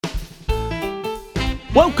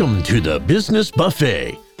Welcome to the Business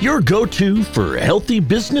Buffet, your go-to for healthy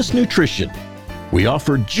business nutrition. We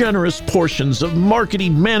offer generous portions of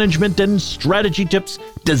marketing, management, and strategy tips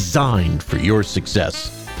designed for your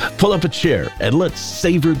success. Pull up a chair and let's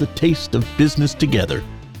savor the taste of business together.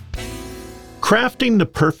 Crafting the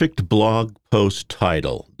perfect blog post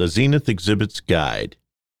title, the Zenith Exhibits Guide.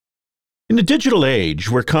 In a digital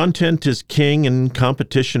age where content is king and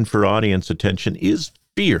competition for audience attention is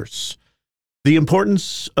fierce, the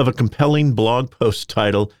importance of a compelling blog post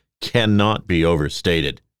title cannot be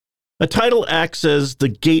overstated. A title acts as the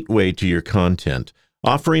gateway to your content,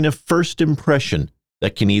 offering a first impression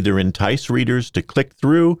that can either entice readers to click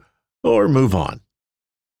through or move on.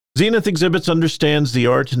 Zenith Exhibits understands the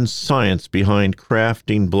art and science behind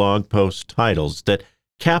crafting blog post titles that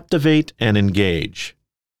captivate and engage.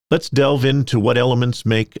 Let's delve into what elements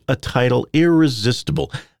make a title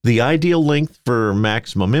irresistible, the ideal length for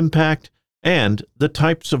maximum impact, and the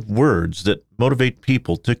types of words that motivate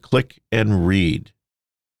people to click and read.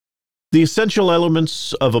 The essential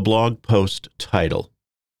elements of a blog post title.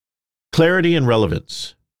 Clarity and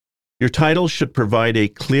relevance. Your title should provide a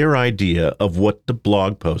clear idea of what the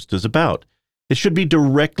blog post is about. It should be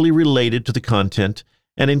directly related to the content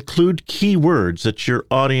and include keywords that your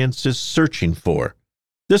audience is searching for.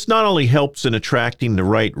 This not only helps in attracting the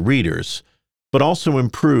right readers, but also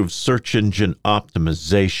improves search engine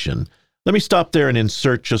optimization. Let me stop there and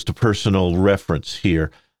insert just a personal reference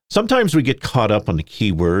here. Sometimes we get caught up on the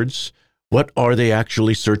keywords. What are they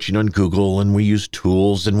actually searching on Google? And we use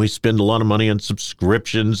tools and we spend a lot of money on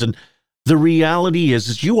subscriptions. And the reality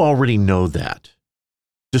is you already know that.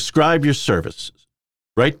 Describe your services.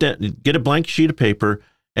 Write down, get a blank sheet of paper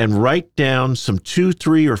and write down some 2,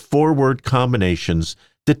 3, or 4-word combinations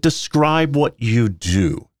that describe what you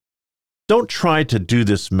do. Don't try to do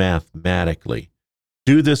this mathematically.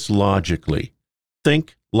 Do this logically.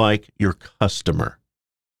 Think like your customer.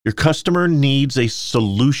 Your customer needs a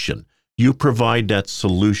solution. You provide that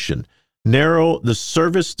solution. Narrow the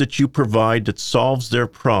service that you provide that solves their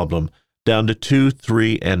problem down to 2,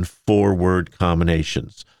 3, and 4-word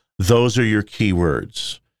combinations. Those are your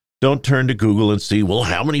keywords. Don't turn to Google and see, well,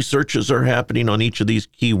 how many searches are happening on each of these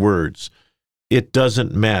keywords? It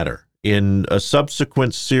doesn't matter. In a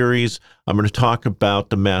subsequent series, I'm going to talk about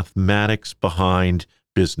the mathematics behind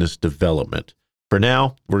business development. For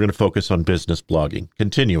now, we're going to focus on business blogging.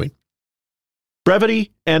 Continuing.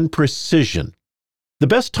 Brevity and precision. The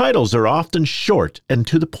best titles are often short and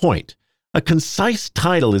to the point. A concise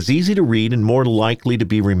title is easy to read and more likely to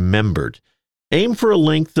be remembered. Aim for a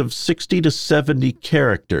length of 60 to 70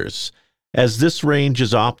 characters, as this range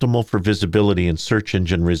is optimal for visibility in search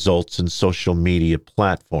engine results and social media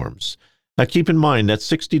platforms. Now keep in mind that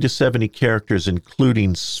 60 to 70 characters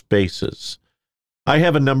including spaces. I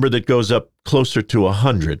have a number that goes up closer to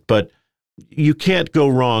 100, but you can't go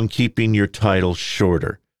wrong keeping your title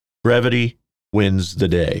shorter. Brevity wins the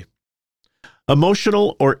day.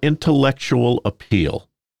 Emotional or intellectual appeal.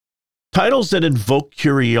 Titles that invoke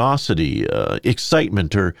curiosity,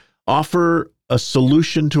 excitement, or offer a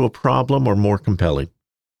solution to a problem are more compelling.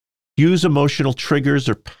 Use emotional triggers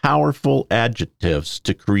or powerful adjectives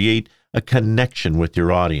to create a connection with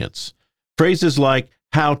your audience. Phrases like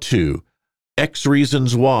how to, X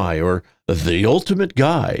reasons why, or the ultimate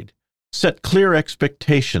guide set clear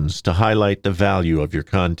expectations to highlight the value of your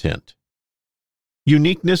content.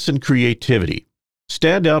 Uniqueness and creativity.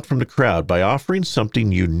 Stand out from the crowd by offering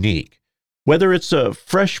something unique, whether it's a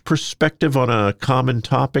fresh perspective on a common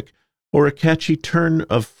topic or a catchy turn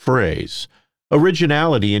of phrase.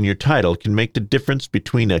 Originality in your title can make the difference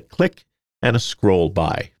between a click and a scroll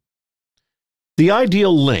by. The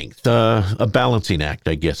ideal length, a balancing act,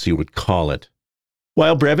 I guess you would call it.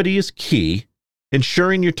 While brevity is key,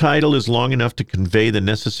 ensuring your title is long enough to convey the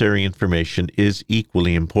necessary information is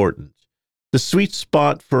equally important. The sweet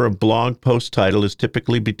spot for a blog post title is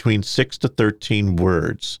typically between 6 to 13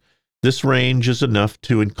 words. This range is enough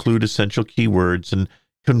to include essential keywords and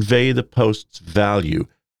convey the post's value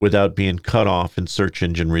without being cut off in search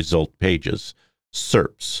engine result pages,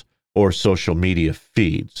 SERPs, or social media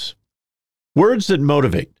feeds. Words that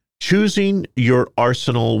motivate. Choosing your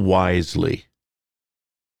arsenal wisely.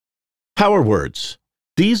 Power words.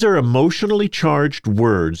 These are emotionally charged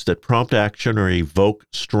words that prompt action or evoke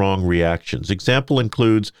strong reactions. Example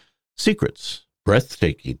includes secrets,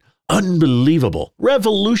 breathtaking, unbelievable,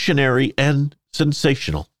 revolutionary, and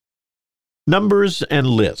sensational. Numbers and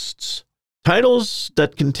lists. Titles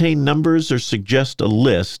that contain numbers or suggest a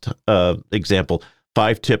list, example,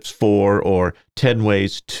 5 tips for or 10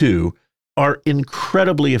 ways to, are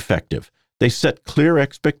incredibly effective. They set clear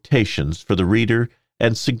expectations for the reader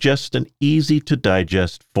and suggest an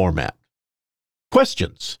easy-to-digest format.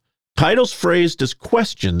 Questions. Titles phrased as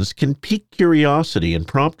questions can pique curiosity and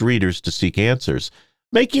prompt readers to seek answers,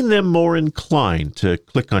 making them more inclined to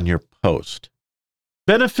click on your post.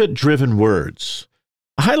 Benefit-driven words.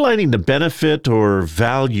 Highlighting the benefit or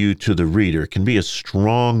value to the reader can be a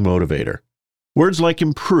strong motivator. Words like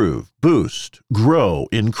improve, boost, grow,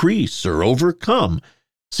 increase, or overcome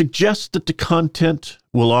suggest that the content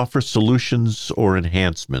will offer solutions or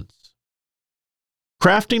enhancements.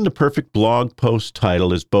 Crafting the perfect blog post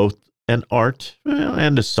title is both an art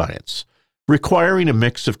and a science, requiring a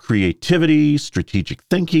mix of creativity, strategic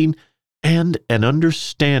thinking, and an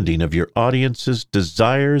understanding of your audience's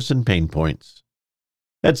desires and pain points.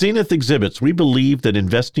 At Zenith Exhibits, we believe that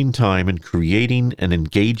investing time in creating an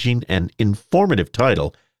engaging and informative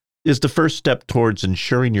title is the first step towards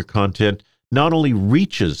ensuring your content not only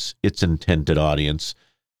reaches its intended audience,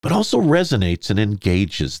 but also resonates and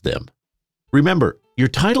engages them. Remember, your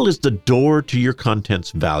title is the door to your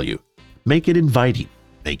content's value. Make it inviting,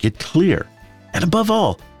 make it clear, and above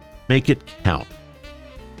all, make it count.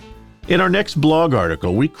 In our next blog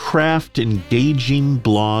article, we craft engaging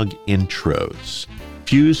blog intros,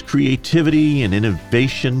 fuse creativity and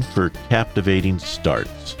innovation for captivating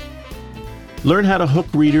starts. Learn how to hook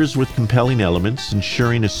readers with compelling elements,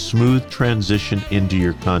 ensuring a smooth transition into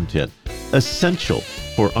your content, essential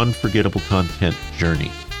for unforgettable content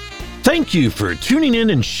journey. Thank you for tuning in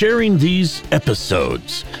and sharing these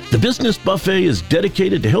episodes. The Business Buffet is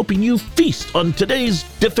dedicated to helping you feast on today's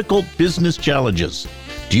difficult business challenges.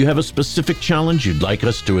 Do you have a specific challenge you'd like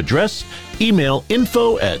us to address? Email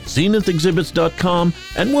info@zenithexhibits.com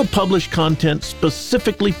and we'll publish content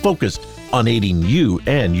specifically focused on aiding you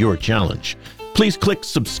and your challenge. Please click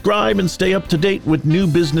subscribe and stay up to date with new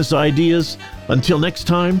business ideas. Until next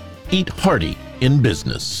time, eat hearty in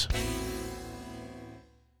business.